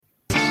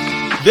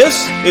This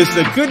is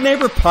the Good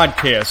Neighbor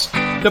Podcast,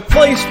 the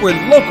place where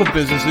local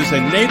businesses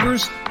and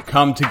neighbors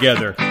come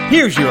together.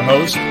 Here's your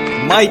host,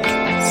 Mike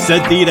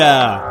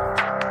Sedita.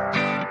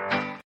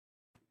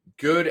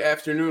 Good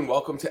afternoon.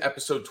 Welcome to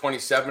episode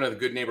 27 of the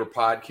Good Neighbor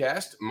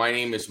Podcast. My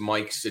name is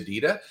Mike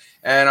Sedita,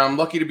 and I'm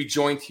lucky to be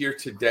joined here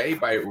today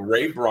by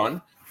Ray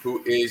Brunn,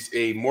 who is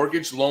a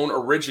mortgage loan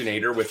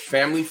originator with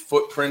Family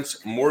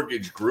Footprints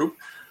Mortgage Group.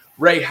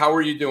 Ray, how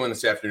are you doing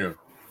this afternoon?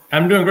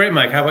 I'm doing great,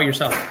 Mike. How about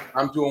yourself?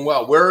 I'm doing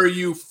well. Where are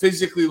you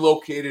physically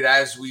located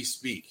as we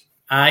speak?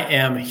 I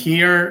am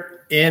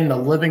here in the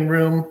living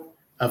room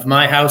of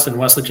my house in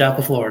Wesley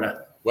Chapel,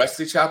 Florida.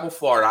 Wesley Chapel,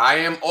 Florida. I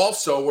am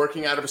also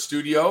working out of a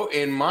studio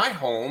in my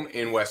home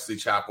in Wesley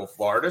Chapel,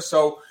 Florida.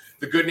 So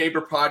the Good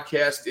Neighbor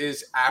Podcast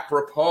is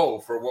apropos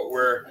for what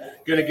we're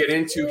going to get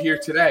into here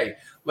today.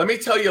 Let me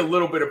tell you a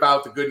little bit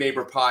about the Good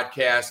Neighbor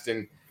Podcast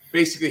and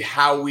basically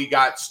how we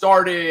got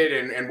started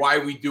and why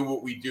we do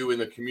what we do in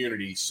the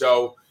community.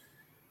 So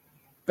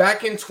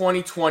back in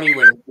 2020,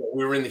 when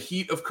we were in the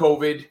heat of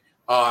COVID,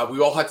 we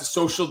all had to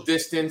social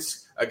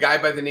distance. A guy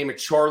by the name of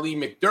Charlie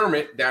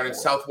McDermott down in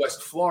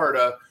Southwest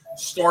Florida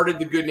started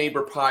the Good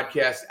Neighbor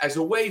Podcast as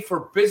a way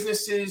for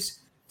businesses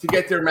to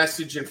get their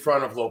message in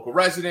front of local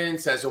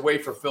residents, as a way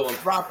for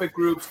philanthropic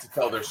groups to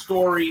tell their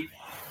story.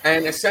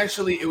 And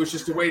essentially, it was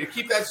just a way to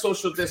keep that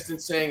social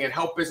distancing and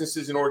help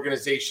businesses and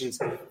organizations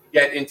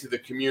get into the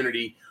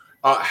community.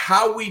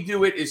 How we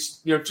do it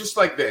is, just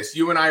like this.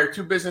 You and I are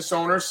two business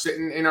owners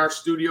sitting in our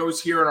studios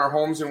here in our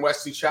homes in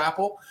Wesley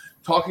Chapel,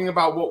 talking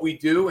about what we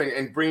do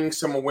and bringing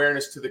some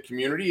awareness to the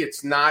community.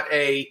 It's not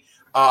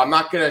I'm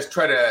not going to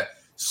try to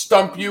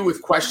stump you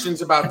with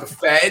questions about the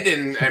Fed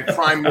and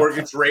prime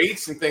mortgage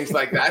rates and things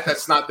like that.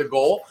 That's not the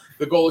goal.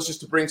 The goal is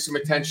just to bring some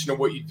attention to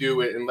what you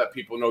do and let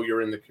people know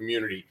you're in the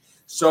community.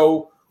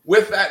 So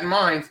with that in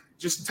mind,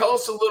 just tell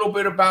us a little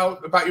bit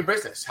about your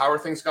business. How are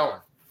things going?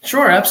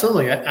 Sure,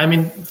 absolutely. I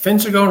mean,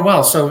 things are going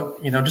well. So,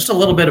 just a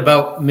little bit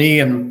about me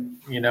and,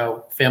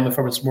 Family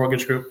Footprints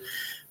Mortgage Group.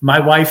 My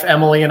wife,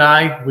 Emily, and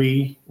I,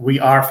 we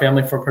are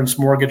Family Footprints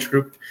Mortgage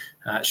Group.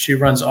 She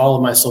runs all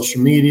of my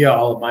social media,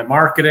 all of my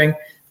marketing.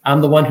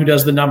 I'm the one who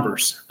does the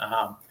numbers.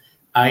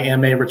 I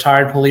am a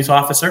retired police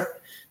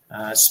officer.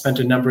 Spent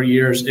a number of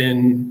years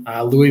in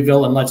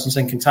Louisville and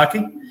Lexington,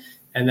 Kentucky.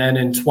 And then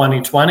in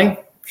 2020,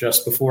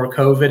 just before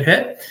COVID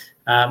hit,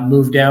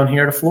 moved down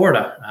here to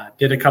Florida.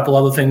 Did a couple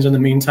other things in the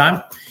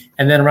meantime.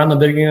 And then around the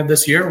beginning of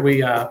this year,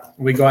 we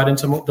got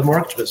into the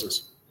mortgage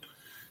business.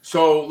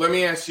 So let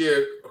me ask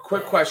you a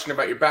quick question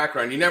about your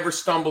background. You never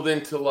stumbled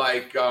into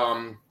like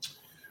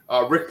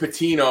Rick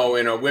Pitino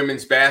in a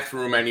women's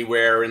bathroom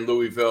anywhere in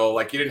Louisville?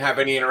 Like you didn't have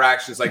any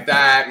interactions like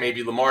that?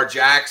 Maybe Lamar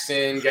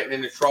Jackson getting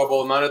into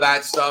trouble, none of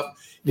that stuff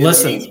in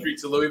the main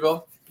streets of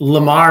Louisville?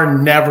 Lamar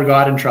never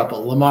got in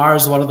trouble. Lamar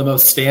is one of the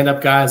most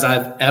stand-up guys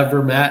I've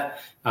ever met.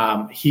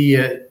 He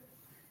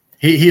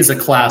is a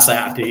class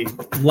act.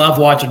 Love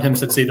watching him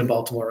succeed in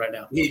Baltimore right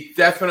now. He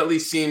definitely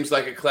seems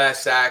like a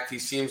class act. He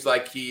seems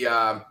like he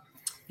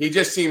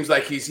just seems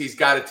like he's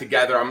got it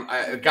together.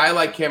 A guy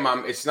like him.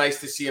 It's nice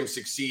to see him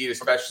succeed,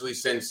 especially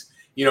since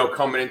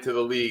coming into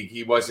the league,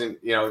 he wasn't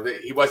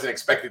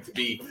expected to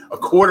be a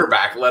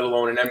quarterback, let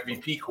alone an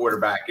MVP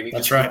quarterback. And he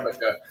just seems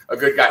like a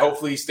good guy.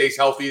 Hopefully, he stays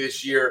healthy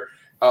this year.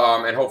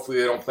 And hopefully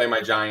they don't play my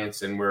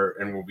Giants, and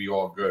we'll be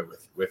all good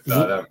with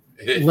them.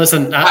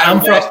 Listen,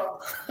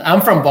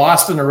 I'm from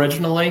Boston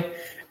originally,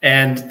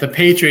 and the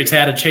Patriots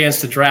had a chance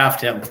to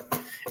draft him.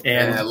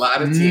 And a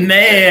lot of teams.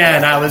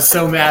 Man, I was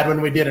so mad when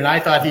we did it.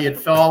 I thought he had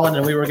fallen,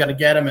 and we were going to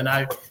get him, and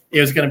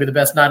it was going to be the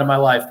best night of my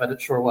life, but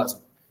it sure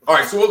wasn't. All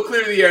right, so we'll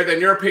clear the air.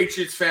 Then you're a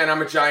Patriots fan.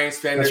 I'm a Giants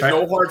fan. That's There's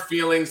right. no hard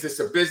feelings. This is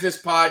a business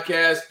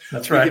podcast.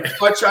 That's right. We can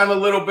touch on a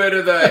little bit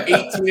of the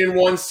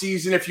 18-1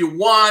 season if you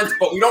want,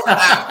 but we don't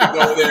have to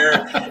go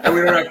there, and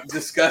we don't have to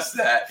discuss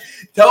that.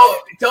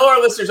 Tell our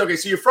listeners. Okay,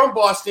 so you're from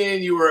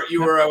Boston. You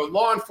were a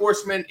law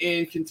enforcement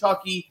in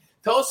Kentucky.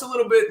 Tell us a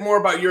little bit more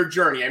about your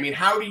journey. I mean,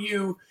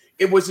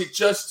 was it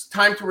just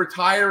time to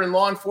retire in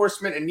law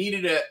enforcement and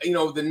needed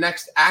the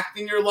next act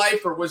in your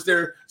life, or was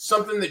there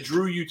something that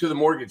drew you to the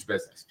mortgage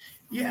business?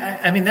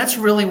 Yeah, I mean, that's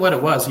really what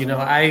it was.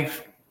 I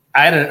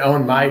didn't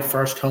own my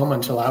first home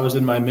until I was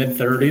in my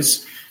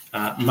mid-30s.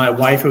 My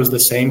wife, it was the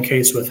same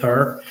case with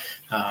her.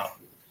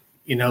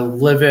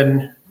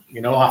 Living,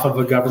 off of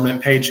a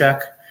government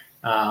paycheck.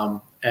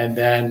 And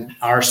then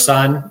our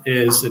son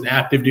is an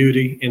active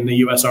duty in the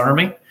U.S.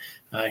 Army.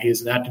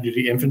 He's an active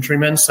duty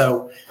infantryman.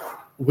 So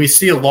we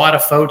see a lot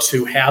of folks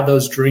who have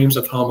those dreams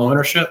of home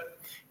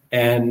ownership,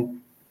 and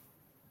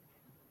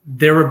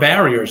there were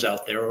barriers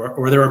out there,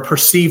 or there were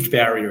perceived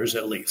barriers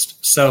at least.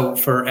 So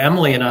for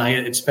Emily and I,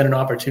 it's been an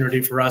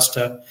opportunity for us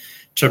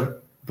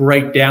to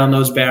break down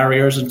those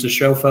barriers and to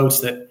show folks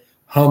that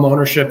home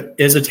ownership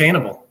is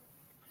attainable.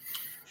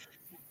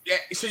 Yeah,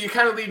 so you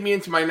kind of lead me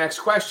into my next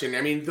question.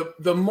 I mean,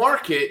 the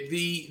market,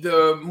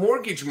 the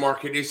mortgage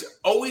market is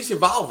always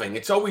evolving.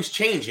 It's always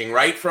changing,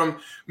 right? From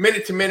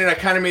minute to minute. I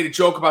kind of made a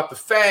joke about the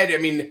Fed. I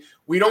mean,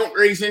 we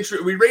raise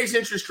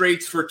interest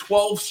rates for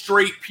 12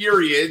 straight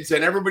periods,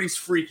 and everybody's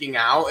freaking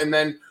out. And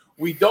then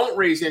we don't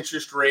raise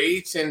interest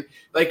rates. And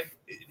like,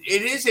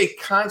 it is a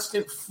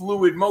constant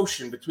fluid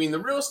motion between the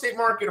real estate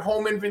market,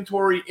 home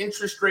inventory,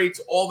 interest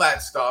rates, all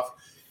that stuff.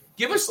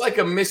 Give us like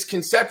a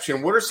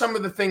misconception. What are some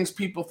of the things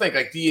people think?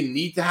 Like, do you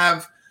need to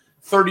have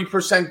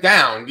 30%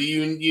 down? Do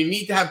you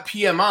need to have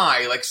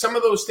PMI? Like some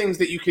of those things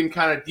that you can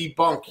kind of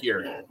debunk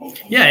here.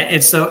 Yeah,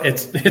 it's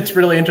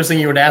really interesting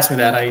you would ask me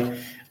that.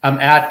 I'm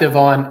active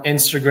on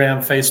Instagram,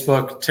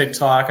 Facebook,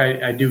 TikTok.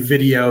 I do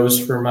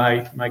videos for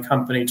my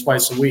company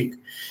twice a week.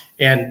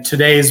 And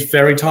today's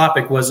very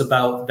topic was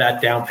about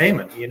that down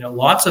payment. You know,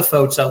 lots of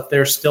folks out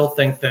there still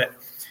think that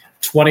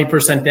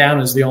 20% down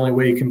is the only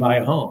way you can buy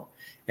a home.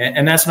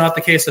 And that's not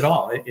the case at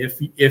all.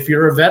 If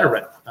you're a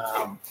veteran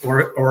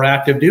or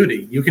active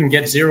duty, you can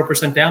get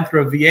 0% down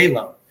through a VA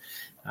loan.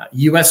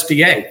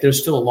 USDA,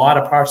 there's still a lot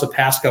of parts of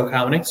Pasco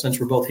County, since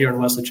we're both here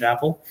in Wesley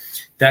Chapel,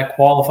 that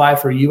qualify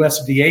for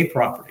USDA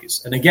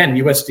properties. And again,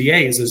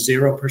 USDA is a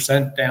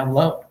 0% down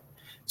loan.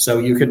 So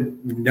you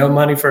could, no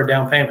money for a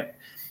down payment.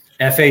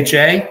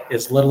 FHA,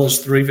 as little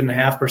as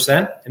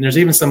 3.5%. And there's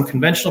even some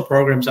conventional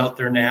programs out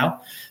there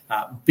now.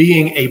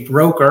 Being a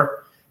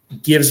broker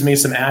gives me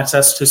some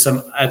access to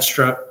some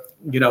extra,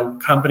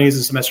 companies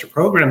and some extra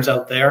programs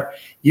out there.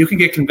 You can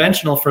get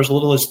conventional for as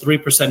little as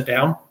 3%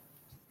 down.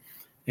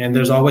 And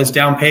there's always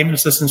down payment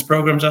assistance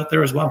programs out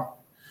there as well.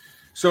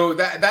 So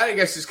that I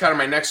guess is kind of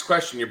my next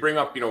question. You bring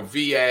up,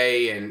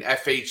 VA and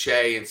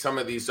FHA and some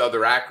of these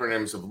other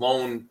acronyms of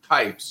loan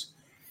types.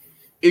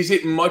 Is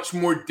it much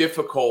more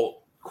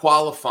difficult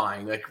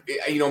qualifying? Like,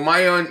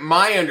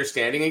 my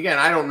understanding, again,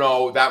 I don't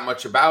know that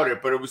much about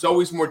it, but it was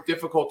always more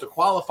difficult to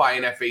qualify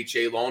an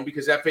FHA loan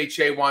because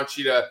FHA wants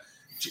you to,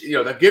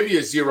 they'll give you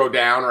a 0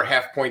 down or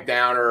half point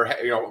down or,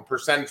 a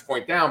percentage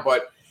point down,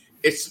 but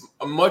it's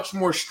a much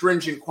more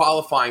stringent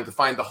qualifying to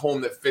find the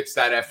home that fits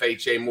that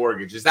FHA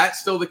mortgage. Is that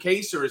still the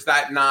case, or is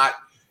that not,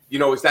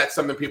 is that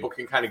something people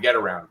can kind of get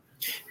around?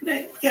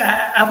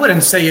 Yeah, I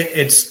wouldn't say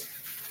it's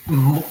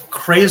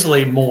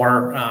crazily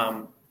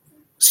more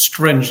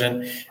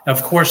stringent.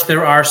 Of course,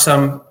 there are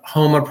some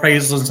home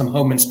appraisals and some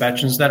home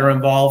inspections that are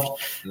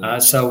involved.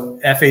 So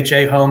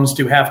FHA homes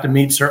do have to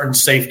meet certain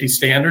safety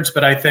standards,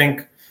 but I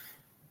think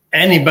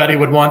anybody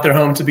would want their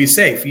home to be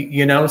safe,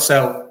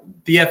 so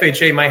the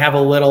FHA might have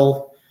a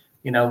little,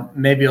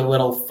 maybe a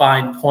little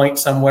fine point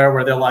somewhere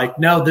where they're like,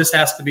 no, this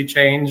has to be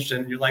changed.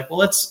 And you're like,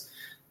 well, it's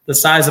the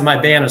size of my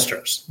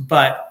banisters.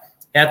 But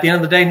at the end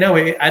of the day, no,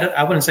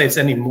 I wouldn't say it's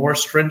any more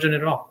stringent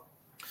at all.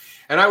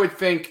 And I would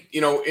think,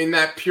 in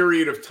that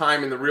period of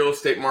time in the real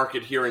estate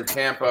market here in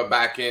Tampa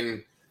back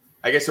in,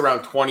 I guess, around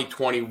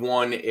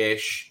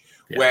 2021-ish,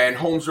 when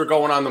homes were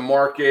going on the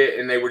market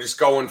and they were just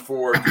going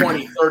for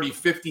 $20,000,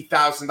 $30,000,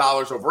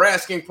 $50,000 over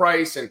asking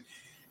price. And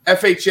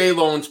FHA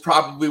loans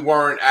probably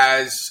weren't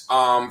as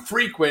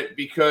frequent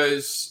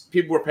because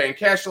people were paying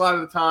cash a lot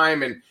of the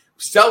time and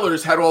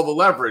sellers had all the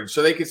leverage.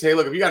 So they could say,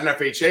 look, if you got an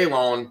FHA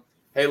loan,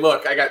 hey,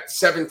 look, I got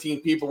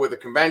 17 people with a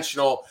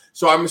conventional.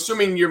 So I'm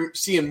assuming you're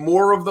seeing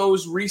more of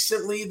those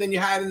recently than you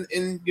had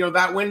in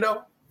that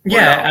window?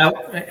 Yeah,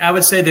 no? I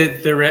would say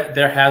that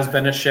there has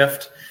been a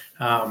shift.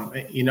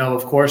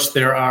 Of course,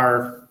 there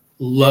are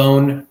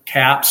loan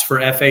caps for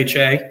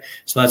FHA.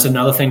 So that's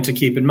another thing to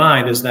keep in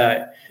mind is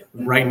that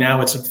right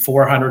now it's at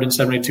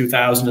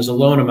 $472,000 as a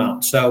loan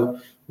amount. So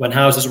when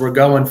houses were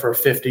going for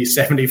 50,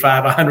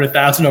 75,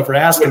 100,000 over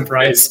asking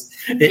price,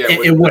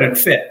 it wouldn't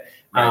fit.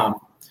 Right.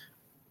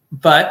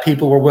 But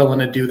people were willing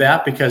to do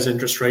that because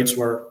interest rates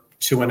were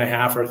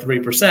 2.5% or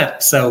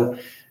 3%. So,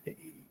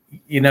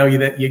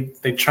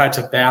 they tried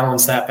to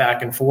balance that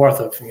back and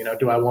forth of,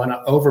 do I want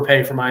to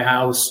overpay for my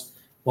house?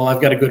 Well,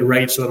 I've got a good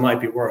rate, so it might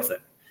be worth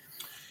it.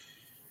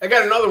 I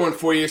got another one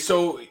for you.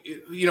 So,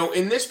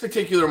 in this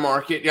particular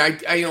market,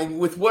 I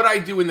with what I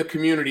do in the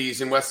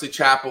communities in Wesley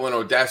Chapel and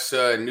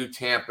Odessa and New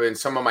Tampa and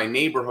some of my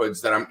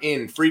neighborhoods that I'm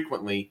in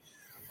frequently,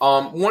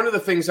 one of the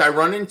things I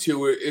run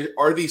into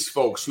are these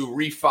folks who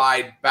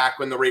refied back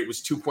when the rate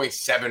was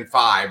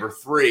 2.75 or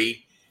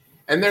 3.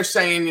 And they're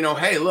saying,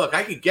 hey, look,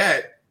 I could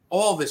get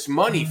all this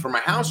money for my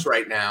house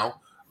right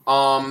now.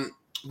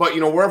 But,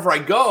 wherever I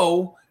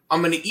go,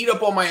 I'm going to eat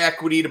up all my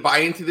equity to buy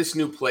into this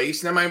new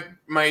place. And then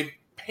my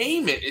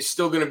payment is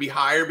still going to be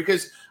higher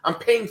because I'm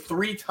paying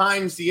 3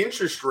 times the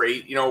interest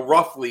rate,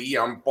 roughly.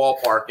 I'm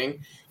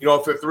ballparking.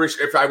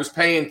 If I was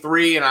paying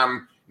 3 and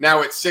I'm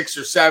now at 6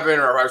 or 7,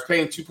 or I was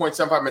paying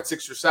 2.75, I'm at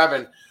 6 or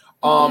 7.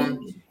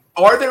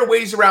 Are there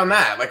ways around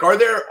that? Like, are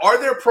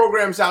there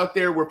programs out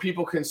there where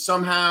people can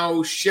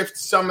somehow shift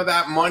some of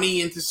that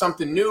money into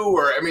something new?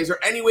 Or, is there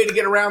any way to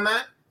get around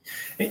that?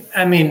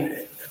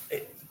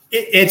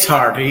 It's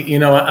hard.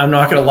 I'm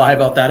not going to lie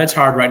about that. It's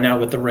hard right now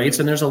with the rates.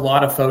 And there's a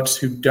lot of folks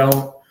who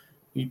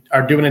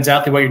are doing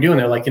exactly what you're doing.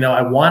 They're like,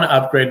 I want to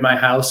upgrade my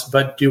house,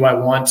 but do I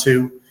want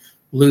to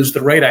lose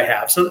the rate I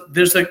have? So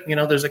there's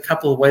a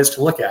couple of ways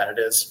to look at it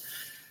is,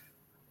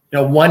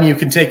 one, you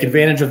can take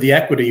advantage of the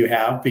equity you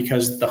have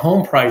because the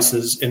home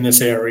prices in this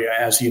area,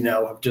 as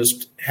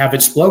have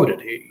exploded.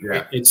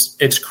 Yeah.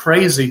 It's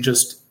crazy.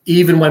 Just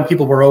even when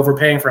people were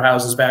overpaying for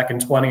houses back in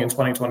 20 and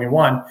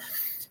 2021,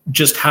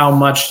 just how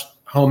much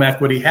home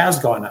equity has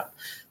gone up.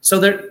 So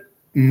there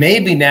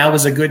maybe now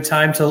is a good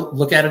time to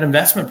look at an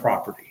investment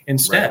property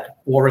instead,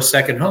 or a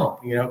second home.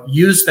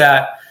 Use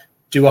that,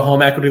 do a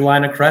home equity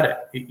line of credit,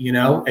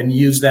 and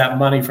use that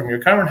money from your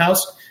current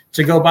house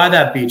to go buy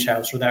that beach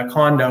house or that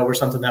condo or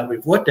something that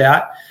we've looked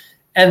at.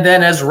 And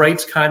then as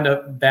rates kind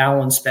of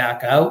balance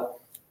back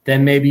out,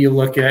 then maybe you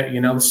look at,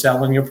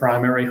 selling your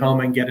primary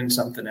home and getting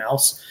something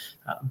else.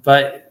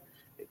 But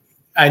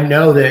I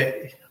know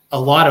that a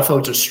lot of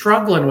folks are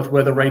struggling with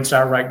where the rates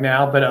are right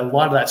now, but a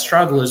lot of that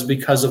struggle is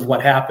because of what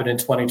happened in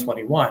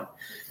 2021.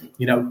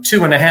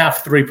 2.5%,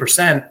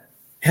 3%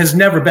 has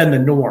never been the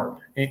norm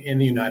in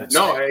the United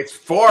States. No, it's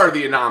far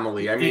the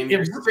anomaly. I mean,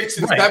 6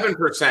 and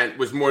 7%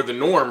 was more the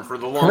norm for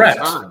the longest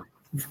time.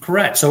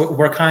 Correct. So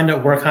we're kind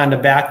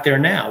of back there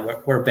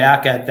now. We're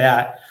back at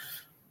that,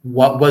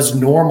 what was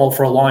normal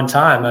for a long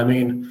time. I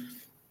mean,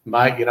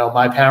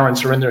 my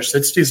parents are in their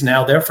 60s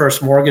now. Their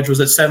first mortgage was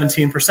at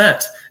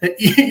 17%.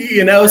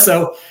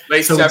 So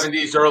late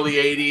 70s, early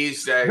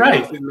 80s,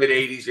 mid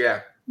 80s,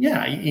 yeah.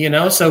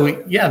 Yeah, so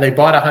they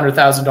bought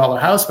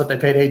 $100,000 house, but they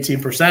paid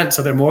 18%.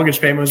 So their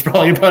mortgage payment was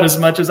probably about as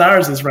much as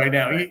ours is right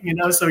now.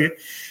 So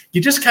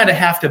you just kind of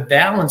have to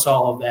balance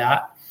all of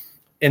that,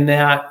 in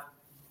that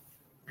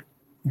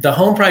the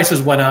home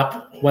prices went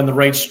up when the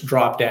rates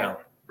dropped down.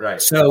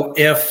 Right. So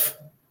if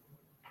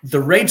the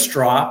rates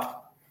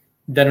drop,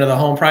 then are the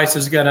home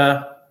prices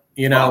gonna,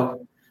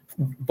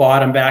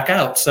 bottom back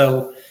out?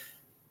 So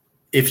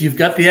if you've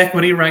got the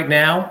equity right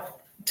now,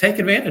 take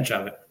advantage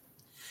of it.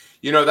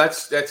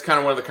 That's kind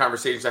of one of the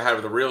conversations I had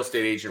with a real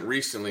estate agent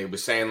recently. It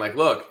was saying, like,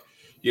 look,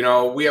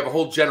 we have a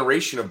whole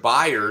generation of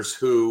buyers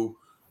who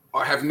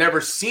have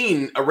never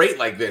seen a rate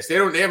like this. They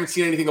haven't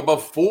seen anything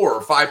above 4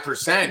 or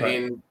 5%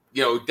 in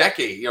a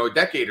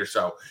decade or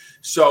so.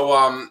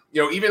 So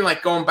even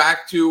like going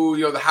back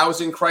to the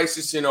housing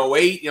crisis in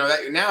 2008,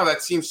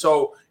 that seems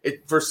so.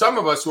 For some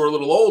of us who are a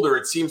little older,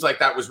 it seems like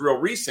that was real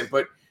recent.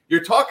 But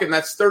you're talking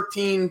that's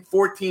 13,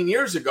 14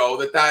 years ago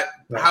that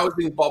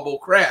housing bubble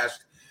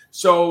crashed.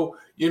 So,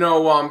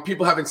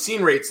 people haven't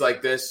seen rates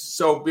like this.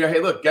 So, hey,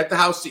 look, get the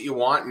house that you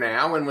want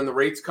now. And when the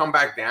rates come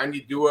back down,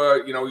 you do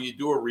a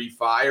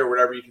refi or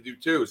whatever you can do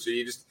too. So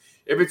if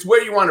it's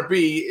where you want to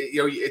be,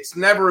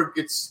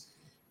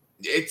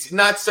 it's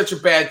not such a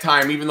bad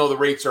time, even though the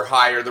rates are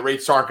higher. The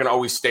rates aren't going to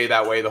always stay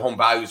that way. The home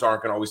values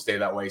aren't going to always stay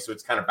that way. So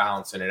it's kind of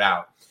balancing it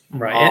out.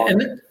 Right.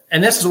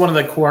 And this is one of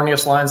the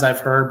corniest lines I've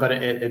heard, but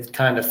it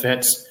kind of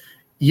fits.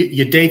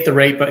 You date the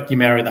rate, but you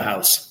marry the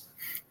house.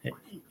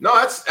 No,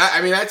 that's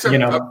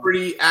a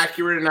pretty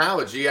accurate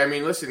analogy. I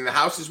mean, listen, the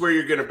house is where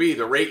you're going to be.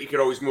 The rate, you could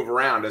always move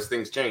around as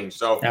things change.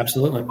 So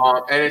absolutely.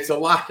 And it's a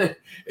lot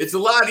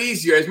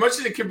easier. As much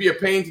as it can be a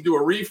pain to do a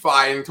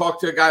refi and talk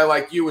to a guy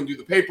like you and do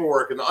the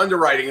paperwork and the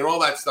underwriting and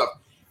all that stuff,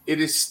 it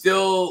is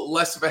still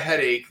less of a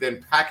headache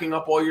than packing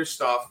up all your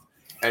stuff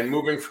and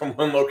moving from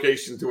one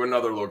location to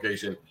another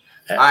location.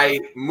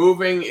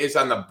 Moving is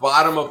on the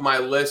bottom of my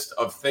list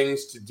of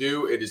things to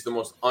do. It is the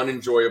most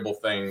unenjoyable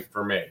thing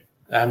for me.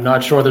 I'm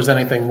not sure there's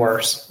anything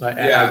worse.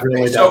 I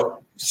really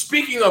don't.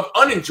 Speaking of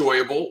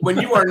unenjoyable, when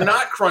you are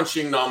not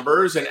crunching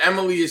numbers and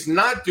Emily is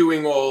not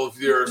doing all of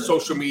your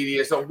social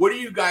media stuff, what do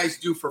you guys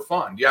do for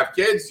fun? Do you have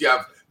kids? Do you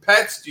have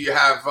pets? Do you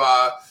have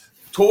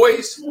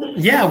toys?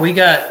 Yeah, we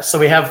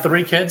have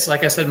 3 kids.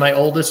 Like I said, my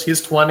oldest,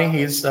 he's 20.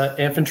 He's an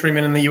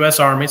infantryman in the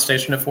U.S. Army,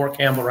 stationed at Fort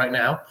Campbell right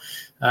now.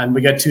 And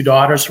we got 2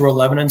 daughters who are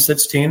 11 and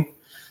 16.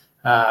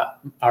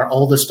 Our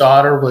oldest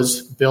daughter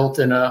was born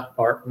in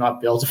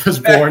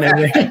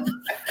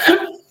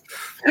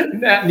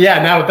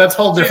now that's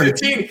whole different.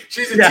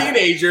 She's a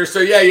teenager, so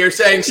you're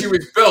saying she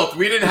was built.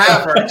 We didn't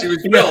have her; she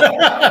was built.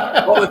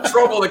 All the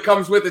trouble that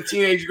comes with a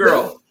teenage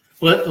girl.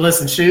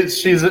 Listen,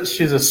 she's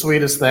the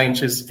sweetest thing.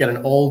 She's got an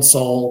old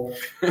soul.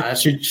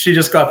 She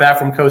just got back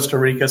from Costa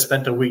Rica,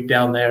 spent a week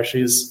down there.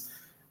 She's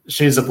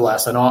a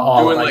blessing.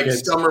 All doing like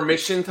kids. Summer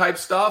mission type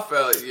stuff,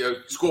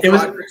 school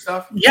project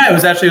stuff. Yeah, it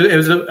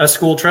was a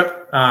school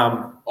trip.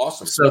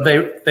 Awesome. So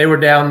they were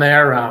down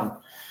there.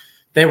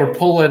 They were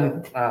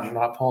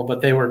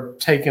but they were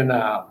taking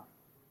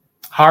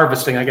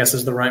harvesting, I guess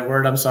is the right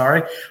word. I'm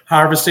sorry,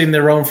 harvesting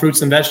their own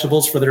fruits and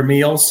vegetables for their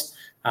meals.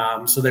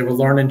 So they were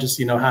learning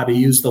just how to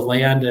use the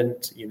land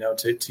and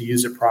to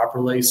use it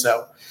properly.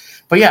 So,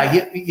 but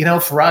yeah,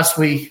 for us,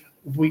 we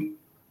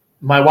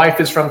my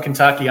wife is from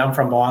Kentucky. I'm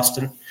from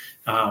Boston.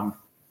 And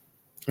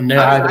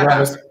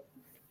I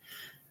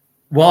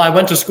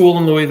went to school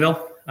in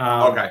Louisville.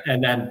 Okay.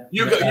 And then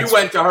you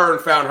went to her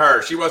and found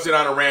her. She wasn't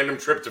on a random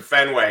trip to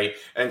Fenway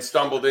and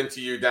stumbled into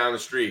you down the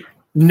street.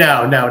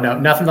 No,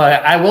 nothing like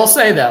that. I will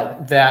say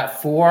though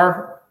that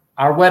for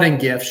our wedding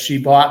gift, she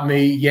bought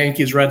me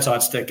Yankees Red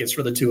Sox tickets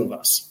for the 2 of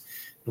us,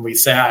 and we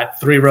sat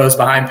 3 rows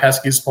behind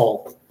Pesky's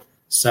pole.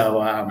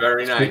 So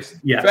very nice.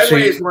 Yeah,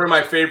 Fenway is one of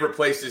my favorite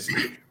places.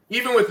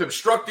 Even with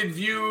obstructed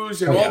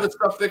views and all the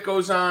stuff that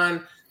goes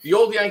on. The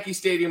old Yankee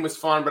Stadium was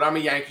fun, but I'm a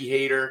Yankee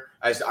hater,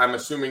 as I'm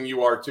assuming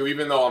you are too,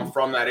 even though I'm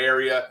from that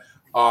area.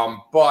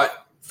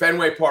 But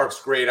Fenway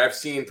Park's great. I've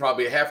seen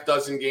probably a half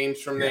dozen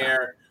games from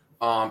there.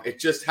 It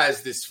just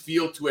has this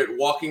feel to it.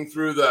 Walking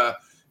through the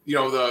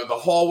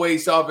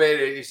hallways of it,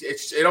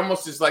 it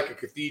almost is like a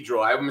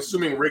cathedral. I'm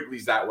assuming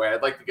Wrigley's that way.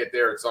 I'd like to get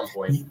there at some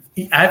point.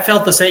 I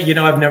felt the same.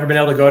 I've never been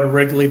able to go to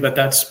Wrigley, but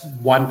that's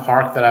one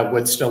park that I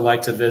would still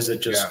like to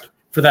visit just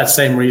for that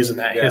same reason,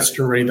 that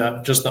history,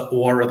 just the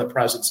aura, the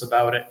presence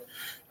about it.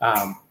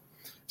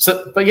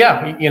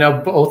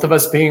 Both of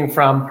us being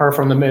her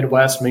from the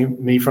Midwest,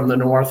 me from the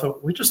North,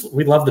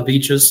 we love the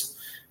beaches.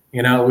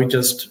 We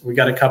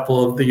got a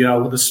couple of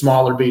the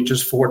smaller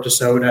beaches, Fort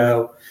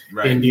DeSoto,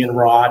 Indian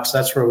Rocks.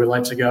 That's where we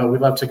like to go. We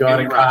love to go out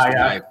and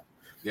kayak.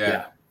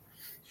 Yeah.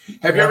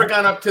 Have you ever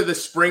gone up to the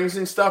springs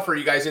and stuff? Are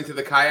you guys into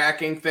the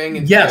kayaking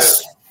thing?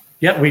 Yes.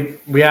 Yeah,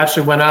 we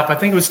actually went up. I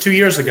think it was 2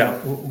 years ago.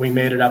 We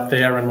made it up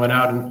there and went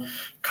out and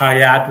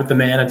kayaked with the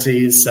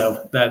manatees.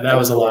 So that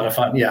was a lot of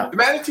fun. Yeah, the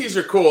manatees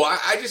are cool.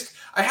 I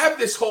have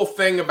this whole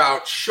thing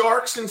about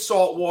sharks in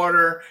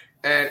saltwater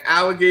and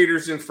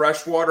alligators in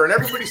freshwater, and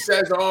everybody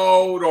says,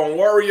 "Oh, don't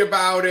worry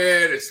about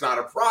it. It's not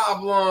a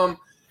problem."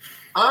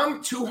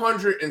 I'm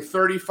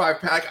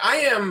 235 pounds.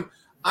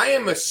 I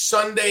am a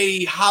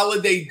Sunday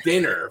holiday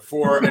dinner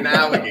for an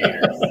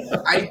alligator.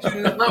 I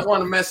do not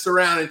want to mess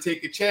around and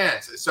take a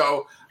chance.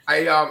 So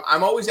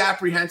I'm always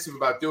apprehensive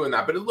about doing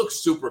that, but it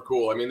looks super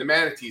cool. I mean, the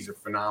manatees are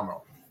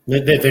phenomenal.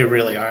 They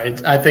really are.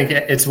 I think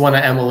it's one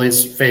of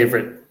Emily's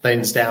favorite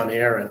things down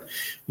here. And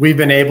we've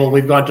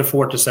gone to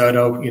Fort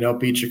DeSoto,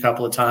 beach a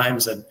couple of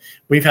times, and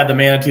we've had the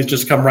manatees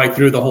just come right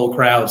through the whole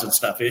crowds and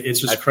stuff.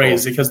 It's just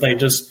crazy because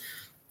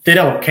they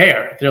don't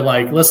care. They're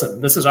like, listen,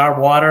 this is our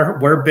water.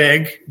 We're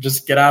big.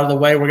 Just get out of the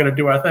way. We're going to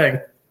do our thing.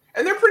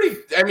 And they're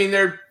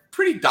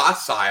pretty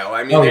docile.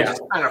 I mean, they're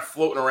just kind of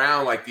floating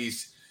around like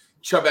these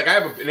chubby. Like I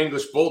have an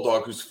English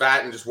bulldog who's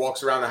fat and just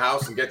walks around the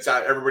house and gets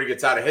out. Everybody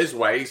gets out of his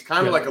way. He's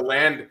kind of like a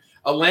land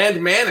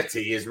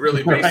manatee is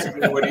really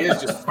basically what he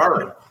is, just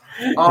furry.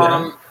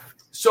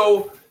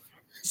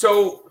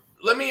 So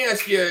let me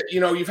ask you,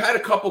 you've had a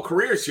couple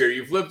careers here.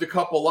 You've lived a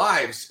couple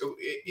lives.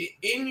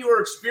 In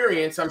your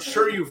experience, I'm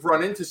sure you've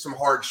run into some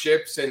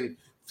hardships and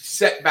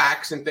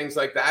setbacks and things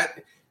like that.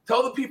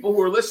 Tell the people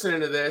who are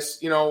listening to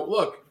this,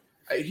 look,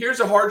 here's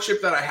a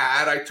hardship that I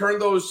had. I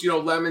turned those,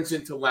 lemons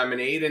into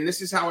lemonade, and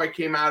this is how I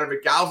came out of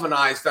it,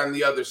 galvanized on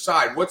the other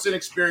side. What's an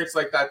experience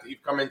like that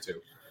you've come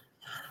into?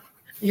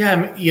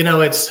 Yeah,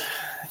 it's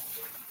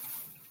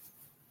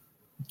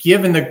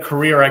given the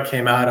career I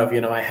came out of,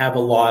 I have a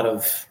lot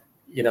of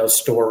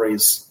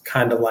stories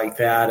kind of like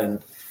that.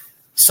 And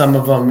some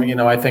of them,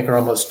 I think are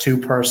almost too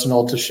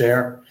personal to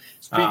share.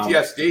 It's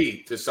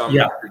PTSD to some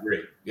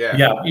degree. Yeah.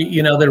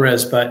 There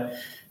is, but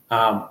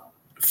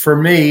for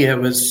me, it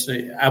was,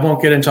 I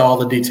won't get into all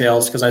the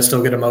details because I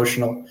still get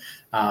emotional.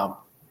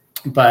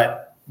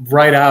 But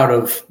right out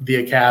of the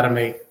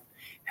academy,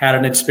 had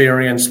an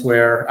experience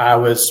where I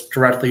was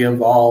directly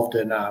involved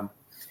in an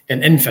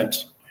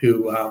infant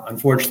who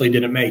unfortunately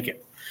didn't make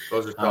it.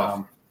 Those are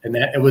tough. And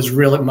that it was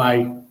really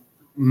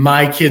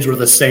my kids were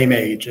the same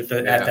age at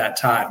that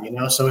time,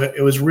 so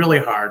it was really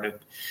hard. And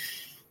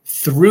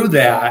through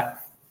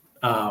that,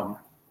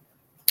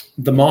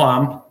 the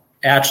mom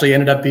actually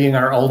ended up being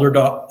our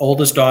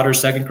oldest daughter's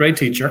second grade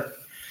teacher.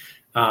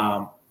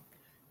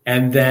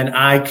 And then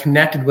I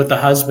connected with the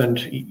husband,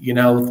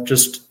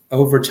 just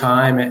over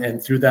time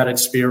and through that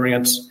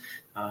experience.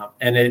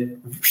 And it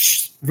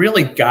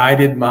really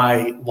guided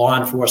my law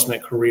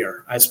enforcement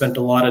career. I spent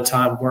a lot of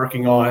time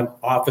working on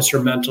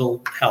officer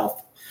mental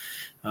health,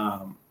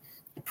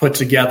 put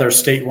together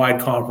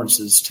statewide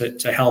conferences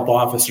to help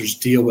officers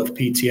deal with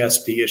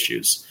PTSD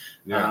issues,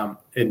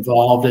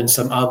 involved in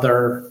some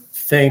other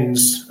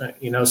things,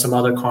 some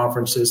other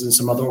conferences and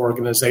some other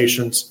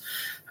organizations.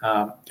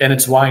 And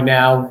it's why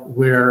now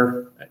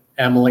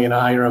Emily and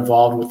I are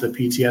involved with the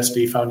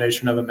PTSD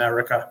Foundation of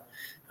America,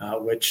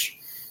 which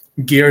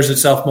gears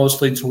itself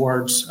mostly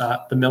towards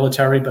the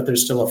military, but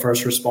there's still a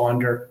first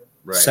responder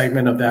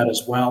segment of that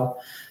as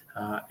well.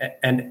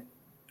 And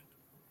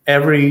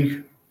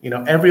every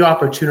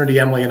opportunity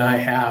Emily and I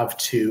have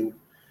to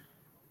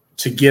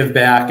give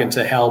back and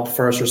to help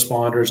first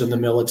responders in the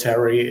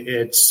military,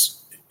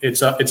 it's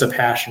a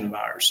passion of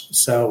ours.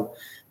 So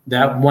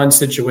that one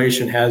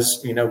situation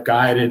has,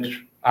 guided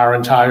our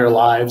entire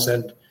lives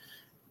and,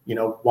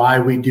 why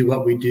we do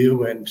what we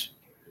do. And,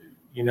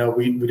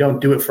 we don't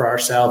do it for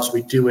ourselves.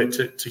 We do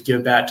it to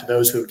give back to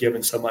those who have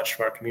given so much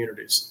to our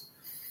communities.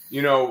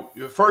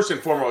 First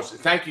and foremost,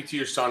 thank you to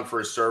your son for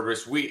his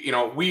service.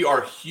 We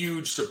are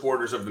huge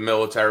supporters of the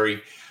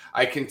military.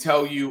 I can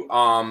tell you,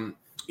 I'm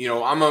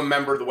a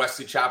member of the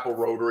Wesley Chapel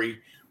Rotary.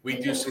 We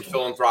do some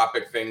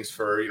philanthropic things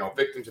for,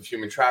 victims of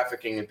human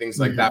trafficking and things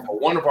like that.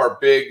 But one of our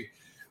big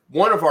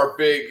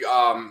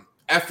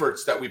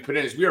efforts that we put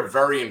in is we are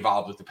very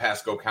involved with the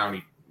Pasco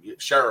County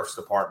Sheriff's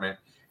Department.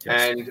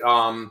 Yes.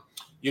 And,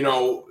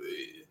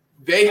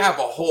 they have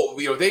a whole,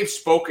 they've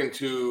spoken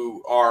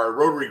to our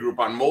Rotary group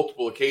on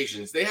multiple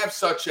occasions. They have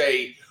such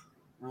a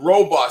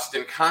robust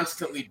and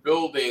constantly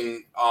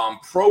building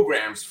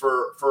programs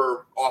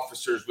for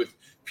officers with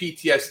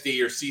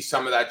PTSD or see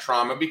some of that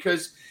trauma,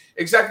 because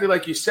exactly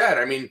like you said,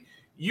 I mean,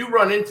 you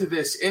run into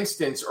this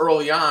instance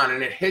early on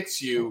and it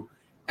hits you.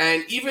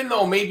 And even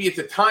though maybe at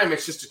the time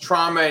it's just a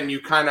trauma and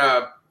you kind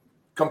of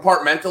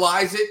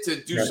compartmentalize it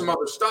to do some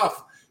other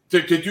stuff,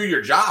 to do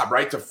your job,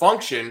 right, to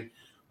function,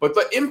 but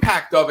the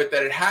impact of it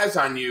that it has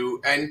on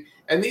you, and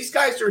these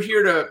guys are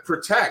here to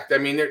protect. I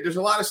mean, there's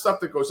a lot of stuff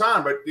that goes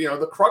on, but, you know,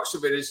 the crux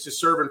of it is to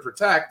serve and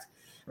protect.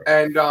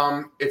 And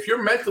if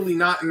you're mentally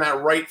not in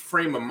that right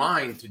frame of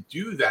mind to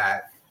do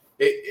that,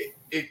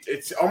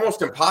 it's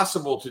almost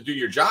impossible to do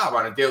your job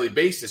on a daily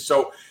basis.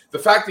 So the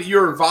fact that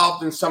you're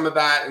involved in some of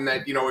that, and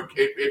that, you know,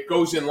 it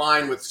goes in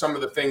line with some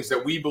of the things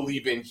that we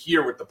believe in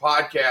here with the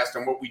podcast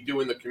and what we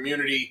do in the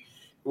community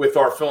with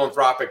our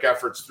philanthropic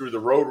efforts through the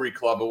Rotary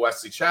Club of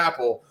Wesley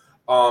Chapel.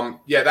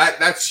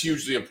 That's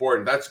hugely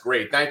important. That's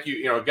great. Thank you.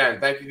 You know, again,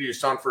 thank you to your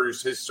son for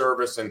his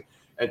service, and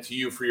to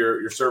you for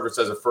your service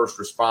as a first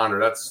responder.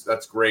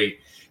 That's great.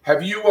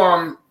 Have you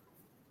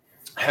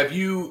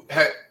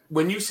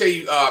when you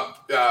say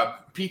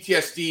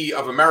PTSD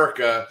of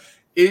America,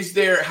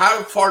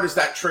 how far does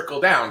that trickle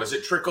down? Does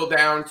it trickle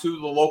down to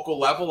the local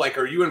level? Like,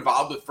 are you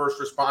involved with first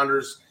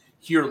responders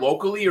here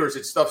locally, or is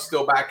it stuff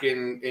still back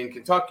in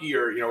Kentucky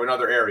or, you know, in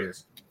other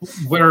areas?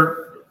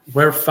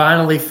 We're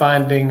finally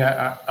finding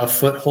a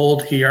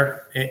foothold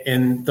here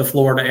in the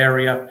Florida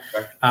area.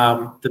 Okay.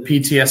 The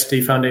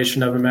PTSD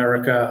Foundation of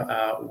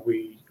America,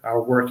 we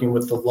are working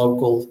with the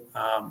local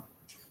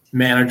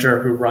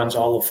manager who runs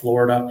all of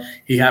Florida.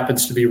 He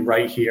happens to be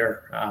right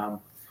here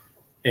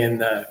in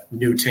the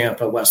New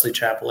Tampa, Wesley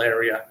Chapel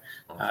area.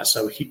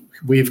 So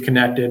we've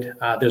connected.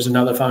 There's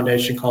another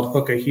foundation called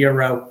Hook a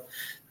Hero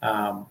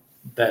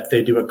that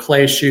they do a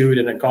clay shoot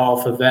and a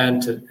golf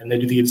event, and they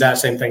do the exact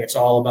same thing. It's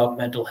all about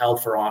mental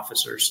health for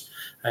officers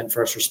and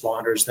first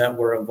responders that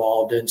we're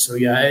involved in. So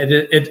yeah,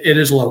 it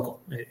is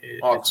local.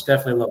 It's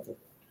definitely local.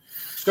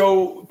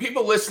 So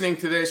people listening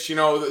to this, you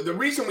know, the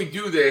reason we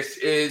do this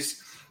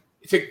is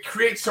to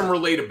create some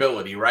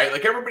relatability, right?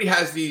 Like, everybody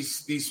has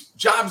these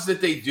jobs that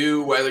they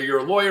do, whether you're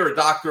a lawyer, a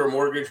doctor, a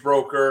mortgage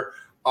broker,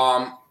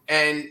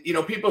 and, you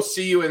know, people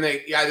see you and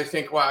they either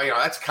think, well, you know,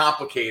 that's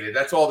complicated.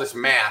 That's all this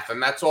math, and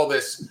that's all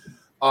this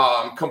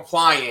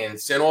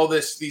compliance, and all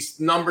these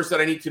numbers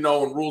that I need to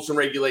know, and rules and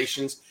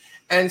regulations.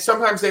 And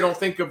sometimes they don't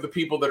think of the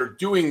people that are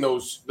doing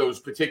those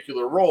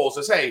particular roles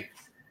as, hey,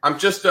 I'm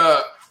just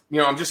a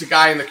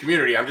guy in the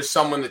community. I'm just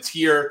someone that's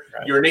here.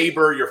 Right. Your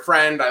neighbor, your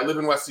friend. I live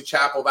in Wesley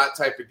Chapel, that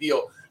type of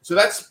deal. So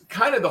that's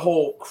kind of the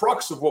whole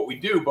crux of what we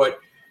do. But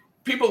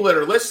people that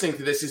are listening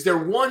to this, is there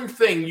one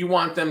thing you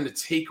want them to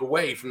take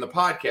away from the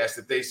podcast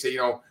that they say, you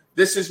know,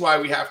 this is why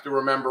we have to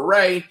remember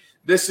Ray.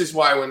 This is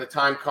why when the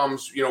time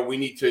comes, you know, we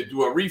need to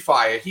do a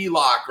refi, a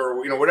HELOC,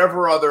 or, you know,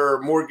 whatever other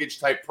mortgage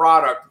type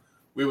product,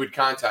 we would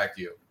contact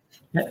you.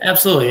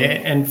 Absolutely.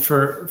 And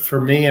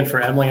for me and for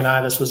Emily and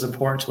I, this was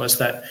important to us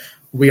that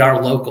we are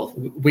local.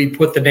 We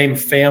put the name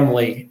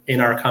family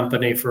in our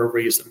company for a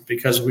reason,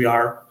 because we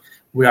are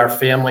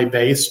family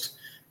based,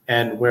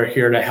 and we're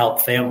here to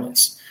help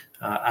families.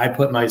 I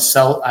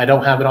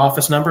don't have an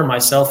office number. My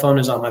cell phone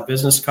is on my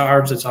business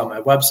cards. It's on my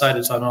website.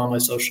 It's on all my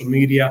social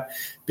media,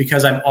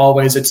 because I'm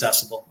always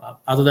accessible.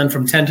 Other than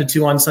from 10 to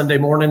 2 on Sunday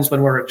mornings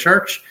when we're at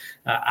church,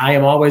 I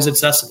am always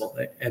accessible.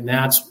 And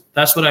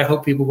that's what I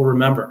hope people will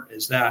remember,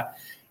 is that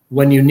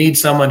when you need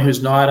someone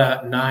who's not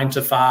a 9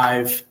 to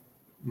 5,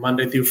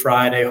 Monday through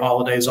Friday,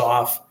 holidays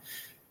off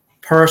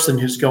person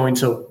who's going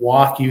to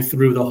walk you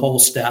through the whole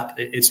step,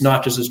 it's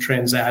not just a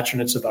transaction.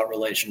 It's about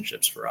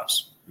relationships for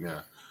us. Yeah.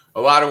 A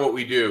lot of what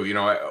we do, you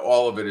know,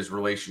 all of it is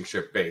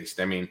relationship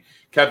based. I mean, you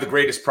can have the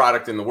greatest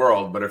product in the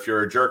world, but if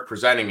you're a jerk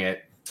presenting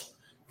it,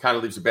 kind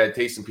of leaves a bad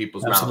taste in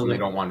people's mouth, and they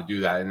don't want to do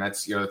that. And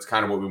that's, you know, that's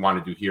kind of what we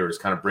want to do here, is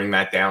kind of bring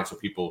that down so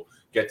people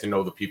get to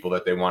know the people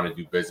that they want to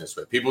do business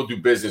with. People do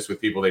business with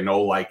people they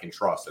know, like, and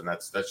trust, and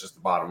that's just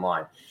the bottom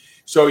line.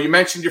 So you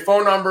mentioned your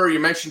phone number, you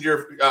mentioned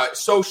your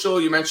social,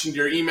 you mentioned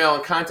your email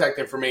and contact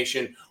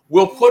information.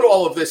 We'll put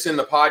all of this in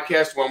the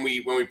podcast when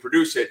we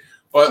produce it.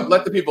 But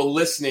let the people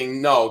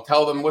listening know.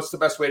 Tell them, what's the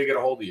best way to get a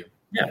hold of you?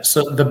 Yeah,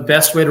 so the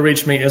best way to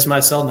reach me is my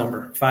cell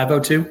number,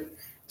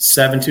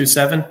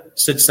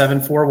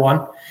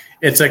 502-727-6741.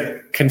 It's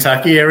a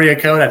Kentucky area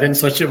code. I didn't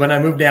switch it when I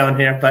moved down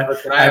here, but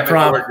listen, I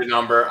promise the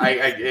number.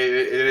 It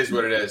is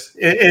what it is.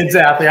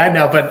 Exactly, I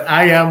know, but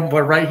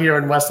we're right here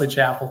in Wesley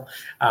Chapel.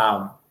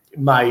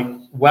 My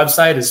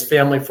website is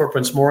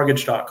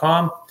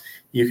familyfootprintsmortgage.com.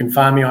 You can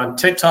find me on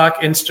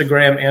TikTok,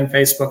 Instagram, and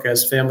Facebook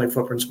as Family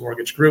Footprints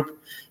Mortgage Group.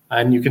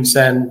 And you can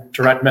send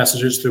direct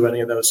messages through any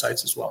of those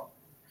sites as well.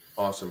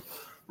 Awesome.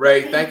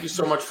 Ray, thank you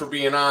so much for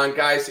being on.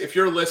 Guys, if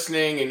you're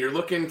listening and you're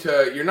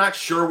not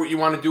sure what you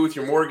want to do with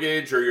your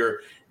mortgage,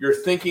 or you're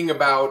thinking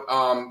about,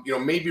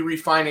 maybe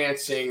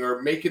refinancing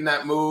or making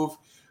that move,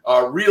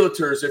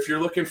 realtors, if you're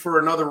looking for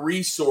another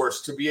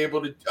resource to be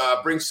able to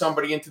bring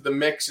somebody into the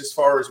mix as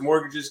far as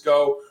mortgages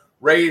go,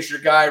 Ray is your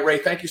guy. Ray,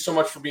 thank you so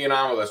much for being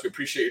on with us. We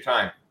appreciate your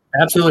time.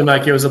 Absolutely,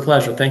 Mike. It was a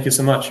pleasure. Thank you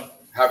so much.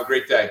 Have a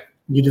great day.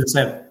 You do the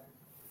same.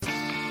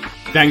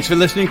 Thanks for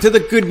listening to the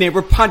Good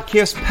Neighbor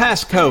Podcast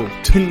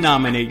Passcode. To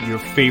nominate your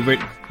favorite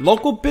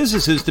local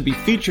businesses to be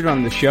featured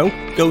on the show,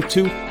 go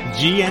to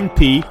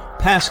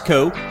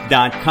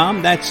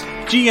gnppasco.com. That's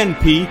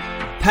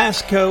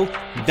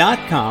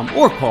gnppasco.com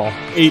or call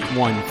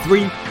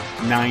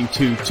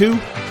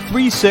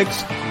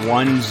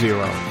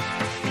 813-922-3610.